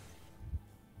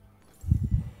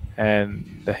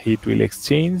 and the heat will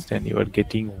exchange, and you are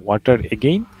getting water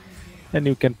again, and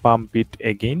you can pump it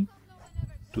again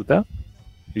to the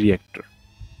reactor.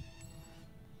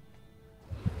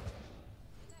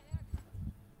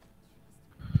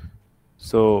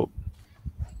 So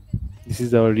this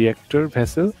is our reactor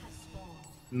vessel.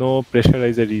 No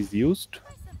pressurizer is used,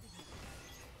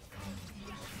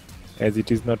 as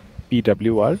it is not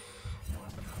PWR.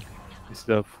 This is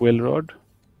a fuel rod,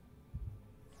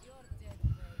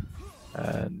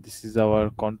 and this is our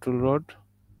control rod,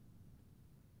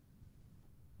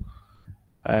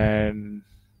 and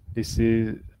this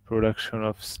is production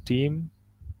of steam.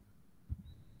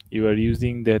 You are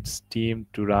using that steam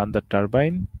to run the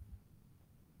turbine,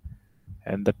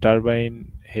 and the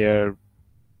turbine here,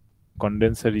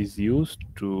 condenser is used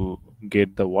to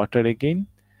get the water again.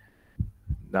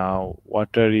 Now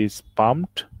water is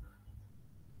pumped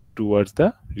towards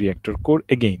the reactor core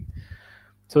again.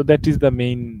 So that is the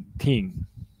main thing,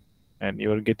 and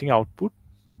you are getting output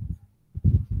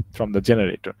from the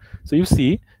generator. So you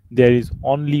see there is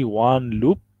only one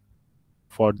loop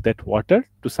for that water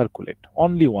to circulate,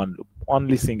 only one loop,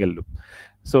 only single loop.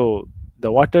 So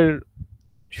the water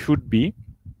should be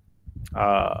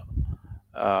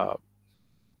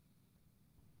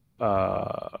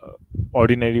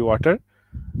ordinary water,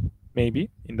 maybe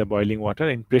in the boiling water.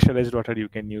 In pressurized water you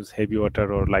can use heavy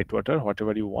water or light water,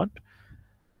 whatever you want,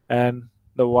 and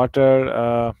the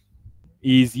water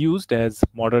is used as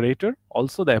moderator,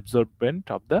 also the absorbent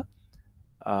of the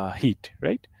heat,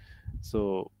 right?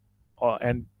 So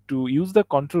and to use the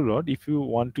control rod, if you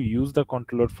want to use the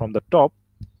control rod from the top,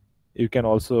 you can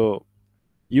also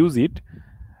use it,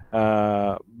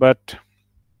 But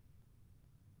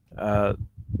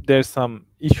there's some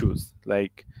issues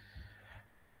like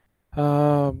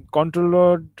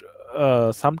controller.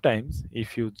 Sometimes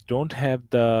if you don't have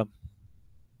the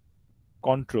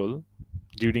control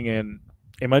during an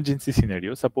emergency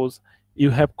scenario, suppose you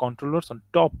have controllers on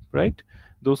top, right?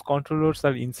 Those controllers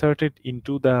are inserted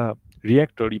into the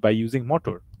reactor by using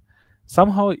motor.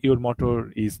 Somehow your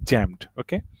motor is jammed,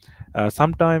 okay?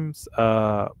 Sometimes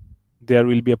there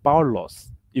will be a power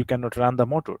loss, you cannot run the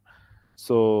motor.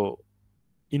 So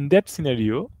in that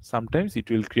scenario, sometimes it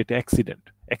will create accident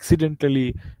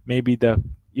accidentally. Maybe the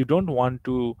you don't want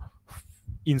to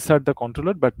insert the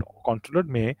controller, but controller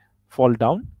may fall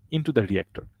down into the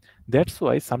reactor. That's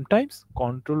why sometimes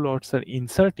controllers are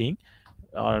inserting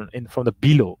from the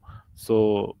below.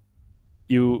 So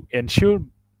you ensure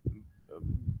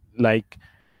like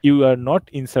you are not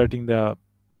inserting the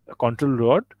control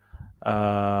rod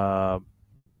uh,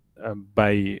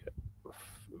 by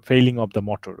failing of the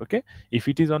motor. Okay, if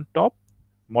it is on top,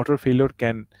 motor failure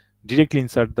can directly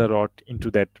insert the rod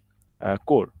into that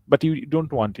core, but you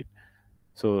don't want it.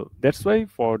 So that's why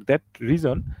for that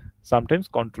reason sometimes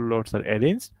controllers are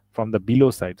arranged from the below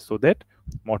side so that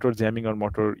motor jamming or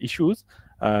motor issues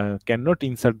cannot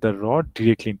insert the rod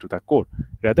directly into the core.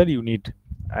 Rather you need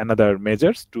another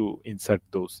measures to insert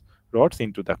those rods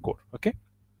into the core. Okay,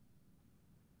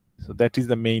 so that is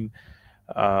the main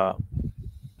uh,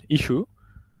 issue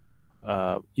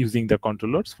using the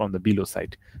controllers from the below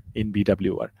side in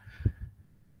BWR.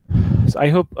 So I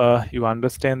hope you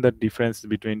understand the difference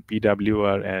between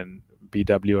PWR and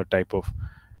BWR type of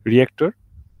reactor.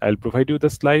 I'll provide you the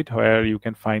slide where you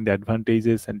can find the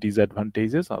advantages and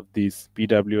disadvantages of these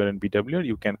PWR and BWR.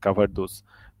 You can cover those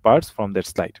parts from that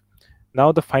slide.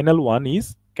 Now the final one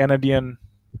is Canadian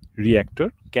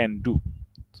reactor CANDU.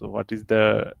 So what is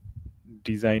the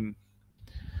design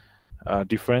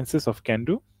differences of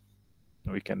CANDU?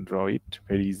 We can draw it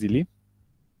very easily.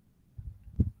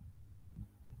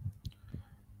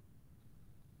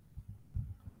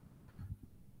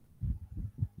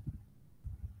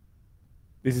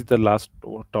 This is the last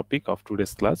topic of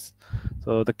today's class.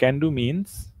 So the CANDU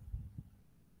means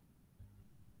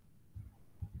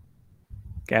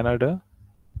Canada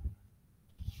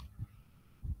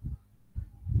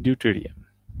deuterium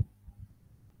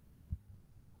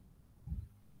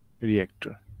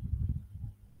reactor.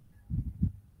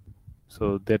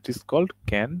 So that is called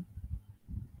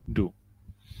CANDU.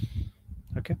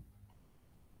 Okay.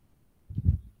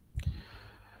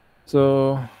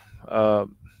 So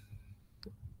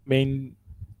main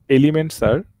elements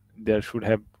are there should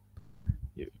have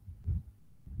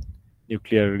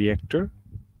nuclear reactor,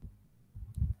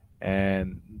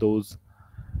 and those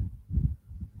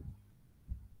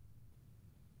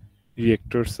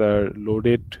reactors are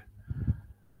loaded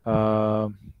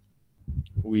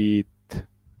with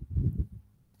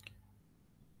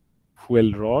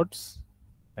fuel rods,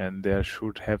 and there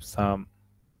should have some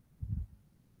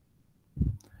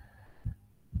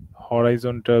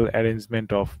horizontal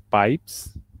arrangement of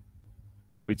pipes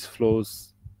which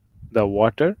flows the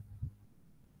water,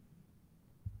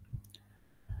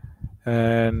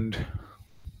 and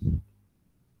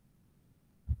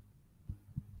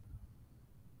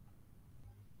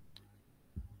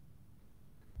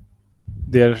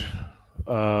their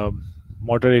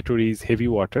moderator is heavy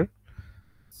water.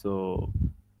 So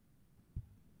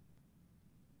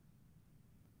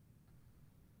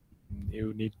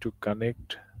you need to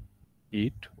connect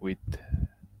it with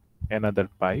another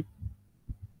pipe.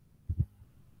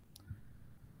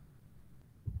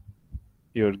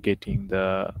 You're getting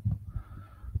the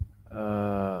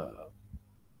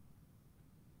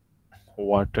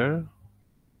water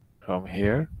from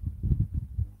here,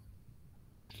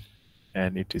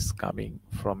 and it is coming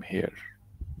from here.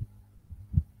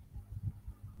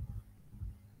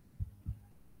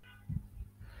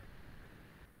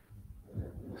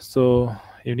 So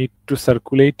you need to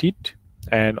circulate it,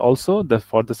 and also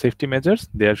for the safety measures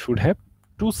there should have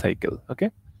 2 cycle.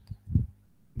 Okay,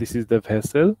 this is the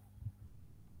vessel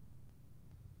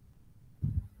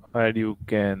where you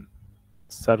can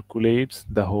circulate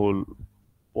the whole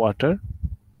water,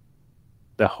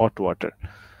 the hot water.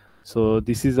 So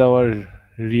this is our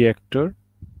reactor,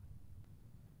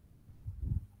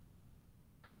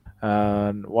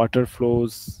 and water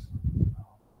flows,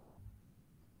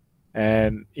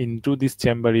 and into this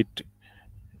chamber it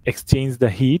exchanges the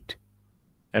heat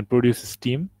and produces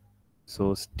steam.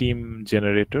 So steam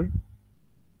generator,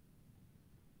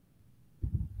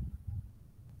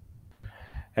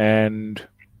 and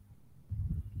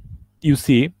you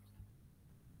see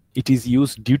it is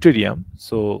used deuterium.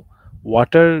 So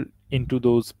water into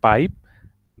those pipe,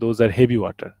 those are heavy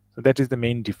water. So that is the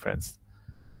main difference.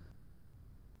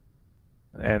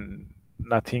 And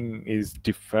nothing is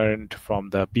different from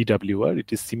the PWR.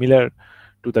 It is similar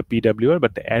to the PWR,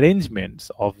 but the arrangements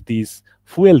of these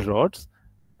fuel rods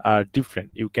are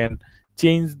different. You can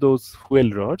change those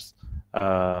fuel rods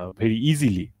very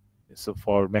easily. So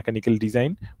for mechanical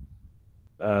design,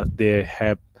 they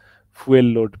have fuel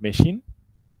load machine,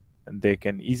 and they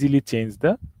can easily change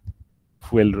the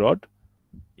fuel rod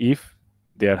if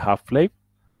their half-life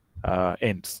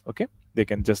ends. Okay, they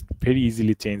can just very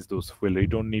easily change those fuel. You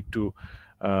don't need to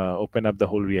open up the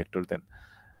whole reactor then.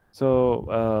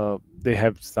 So they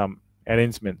have some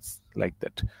arrangements like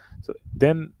that. So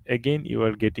then again, you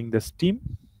are getting the steam.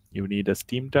 You need a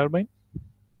steam turbine.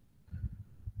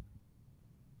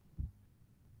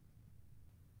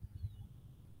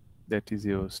 That is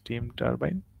your steam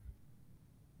turbine.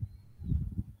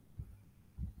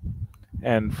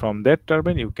 And from that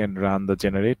turbine, you can run the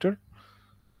generator.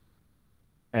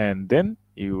 And then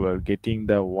you are getting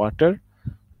the water.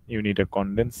 You need a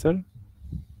condenser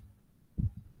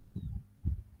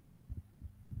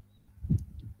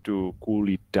to cool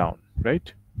it down,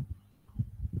 right?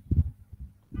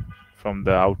 From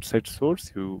the outside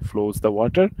source, you flows the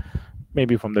water,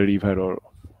 maybe from the river or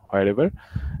wherever.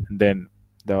 And then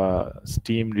the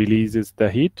steam releases the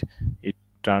heat, it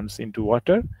turns into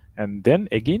water, and then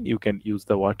again you can use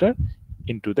the water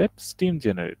into that steam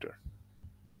generator.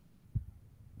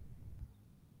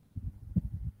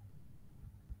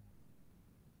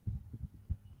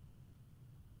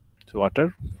 So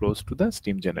water flows to the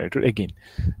steam generator again.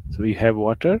 So we have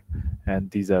water, and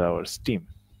these are our steam.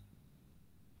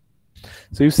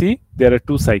 So you see there are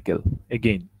two cycles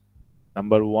again,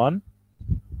 number 1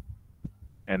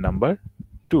 and number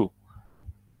 2.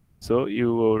 So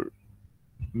your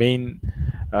main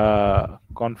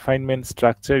confinement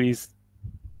structure is,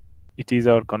 it is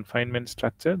our confinement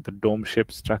structure, the dome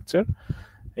shaped structure.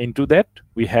 Into that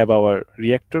we have our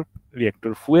reactor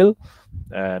fuel,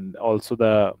 and also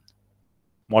the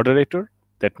moderator,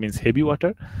 that means heavy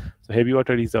water. So heavy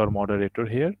water is our moderator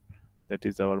here, that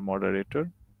is our moderator.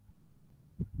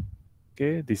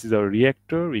 Okay, this is our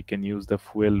reactor. We can use the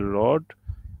fuel rod,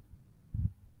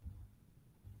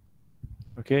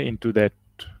 okay, into that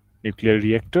nuclear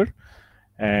reactor,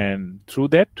 and through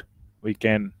that we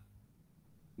can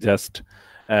just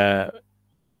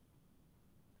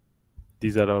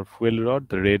these are our fuel rod,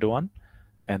 the red one,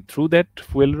 and through that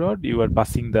fuel rod you are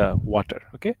passing the water,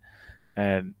 okay,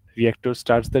 and reactor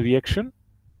starts the reaction.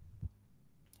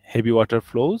 Heavy water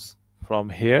flows from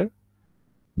here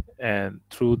and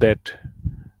through that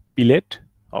pellet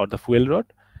or the fuel rod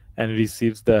and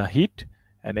receives the heat,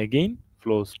 and again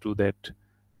flows to that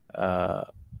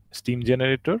steam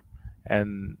generator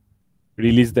and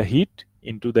release the heat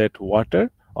into that water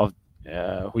of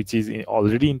which is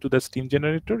already into the steam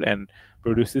generator and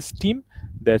produces steam.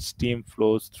 That steam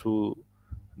flows through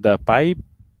the pipe,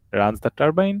 runs the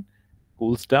turbine,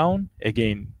 cools down,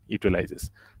 again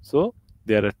utilizes. So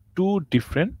there are two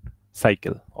different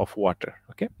cycle of water.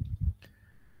 Okay,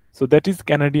 so that is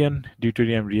Canadian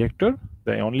deuterium reactor.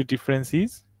 The only difference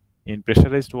is in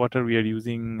pressurized water we are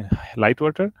using light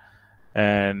water,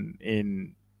 and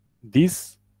in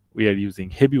this we are using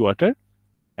heavy water,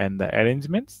 and the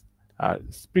arrangements are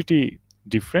pretty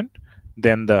different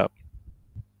than the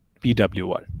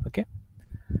PWR. Okay,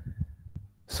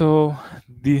 so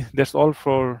that's all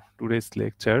for today's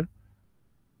lecture.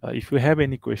 If you have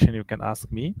any question, you can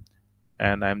ask me,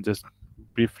 and I'm just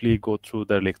briefly go through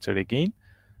the lecture again.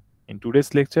 In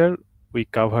today's lecture, we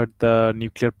covered the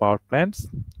nuclear power plants,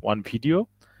 one video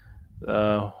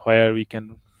where we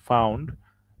can found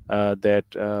that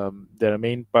there are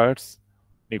main parts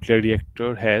nuclear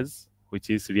reactor has, which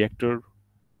is reactor,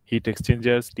 heat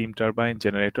exchanger, steam turbine,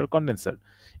 generator, condenser.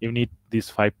 You need these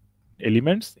 5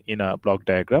 elements in a block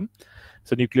diagram.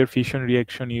 So nuclear fission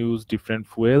reaction use different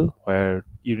fuel, where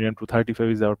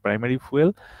uranium-235 is our primary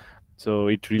fuel. So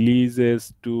it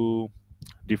releases 2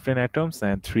 different atoms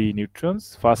and 3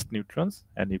 neutrons, fast neutrons,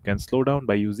 and you can slow down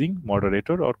by using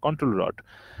moderator or control rod.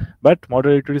 But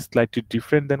moderator is slightly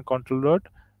different than control rod.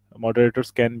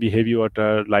 Moderators can be heavy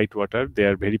water, light water. They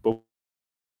are very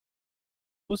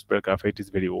used, but graphite is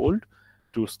very old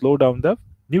to slow down the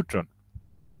neutron.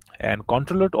 And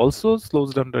control rod also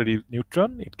slows down the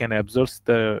neutron. It can absorb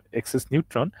the excess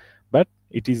neutron, but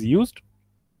it is used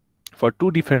for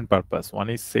 2 different purposes. One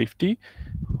is safety,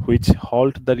 which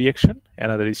halt the reaction.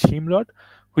 Another is shim rod,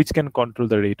 which can control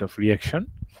the rate of reaction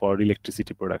for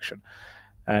electricity production.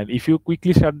 And if you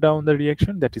quickly shut down the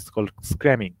reaction, that is called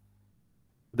scramming.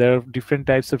 There are different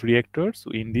types of reactors.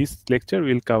 In this lecture,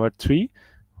 we'll cover 3.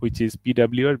 which is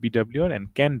PWR, BWR,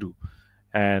 and CANDO.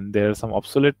 And there are some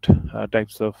obsolete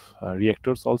types of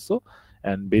reactors also.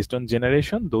 And based on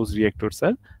generation, those reactors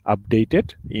are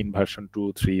updated in version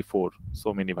 2, 3, 4.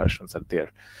 So many versions are there.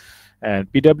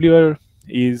 And PWR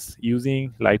is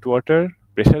using light water,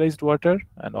 pressurized water,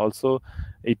 and also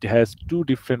it has two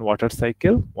different water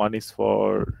cycle. One is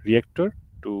for reactor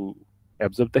to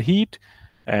absorb the heat,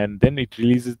 and then it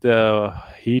releases the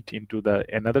heat into the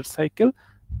another cycle,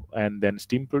 and then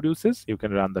steam produces. You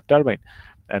can run the turbine.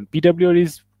 And PWR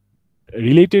is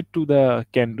related to the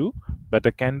CANDO, but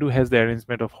the CANDO has the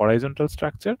arrangement of horizontal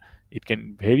structure. It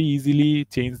can very easily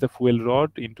change the fuel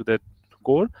rod into the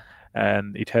core,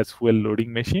 and it has fuel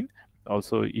loading machine.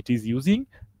 Also, it is using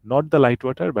not the light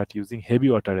water but using heavy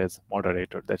water as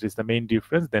moderator. That is the main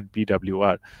difference than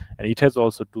PWR, and it has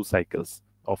also 2 cycles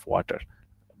of water.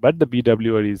 But the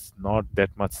PWR is not that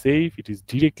much safe. It is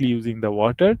directly using the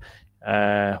water,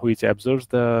 which absorbs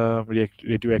the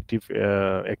radioactive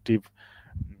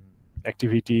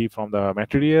activity from the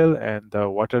material, and the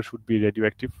water should be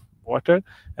radioactive water,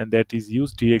 and that is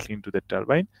used directly into the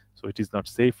turbine. So it is not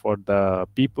safe for the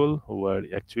people who are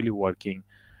actually working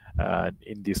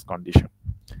in this condition.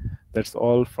 That's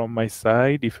all from my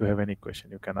side. If you have any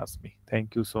question, you can ask me.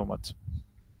 Thank you so much.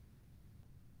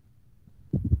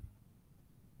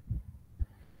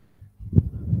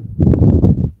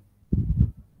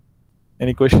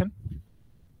 Any question?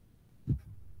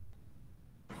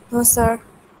 No, sir.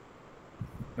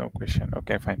 No question.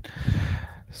 Okay, fine.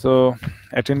 So,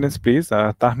 attendance, please.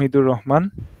 Tahmidur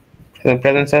Rahman.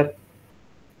 Present, sir.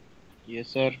 Yes,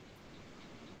 sir.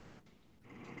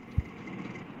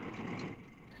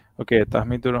 Okay,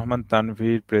 Tahmidur Rahman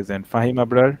Tanvir present. Fahim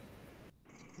Abrar.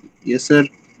 Yes, sir.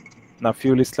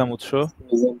 Nafiul Islam Utsho.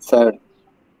 Present, sir.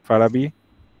 Farabi.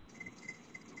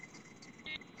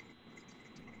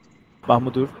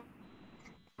 Mahmudur.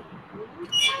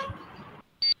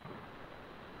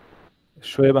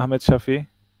 Shoaib Ahmed Shafi.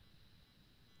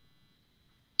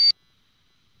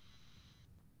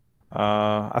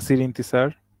 Asir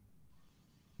Intisar.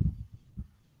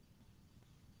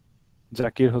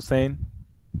 Zakir Hussain.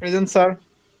 Present, sir.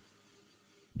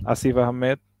 Asif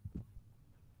Ahmed.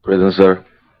 Present, sir.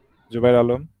 Jubair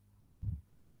Alam.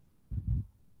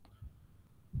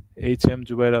 HM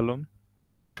Jubair Alam.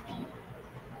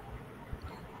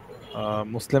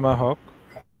 Muslima Haq.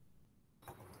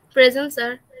 Present,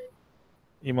 sir.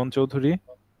 Iman Chaudhuri.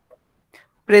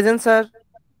 Present, sir.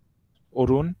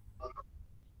 Orun.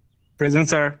 Present,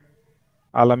 sir.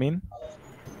 Alamin.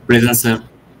 Present, sir.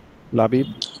 Labib.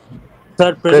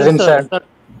 Sir, Present, present, sir. sir.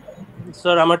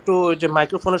 Sir আমার একটু যে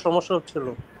মাইক্রোফোনের সমস্যা হচ্ছিল।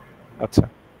 আচ্ছা,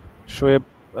 শোয়েব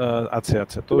আছে।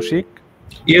 আচ্ছা, Toushik.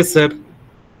 Yes, sir.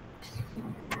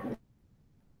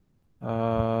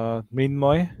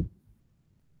 মৃন্ময়।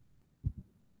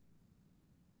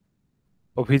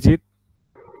 Abhijit.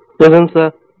 Present, sir.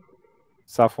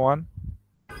 Safwan.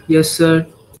 Yes, sir.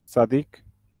 Sadiq.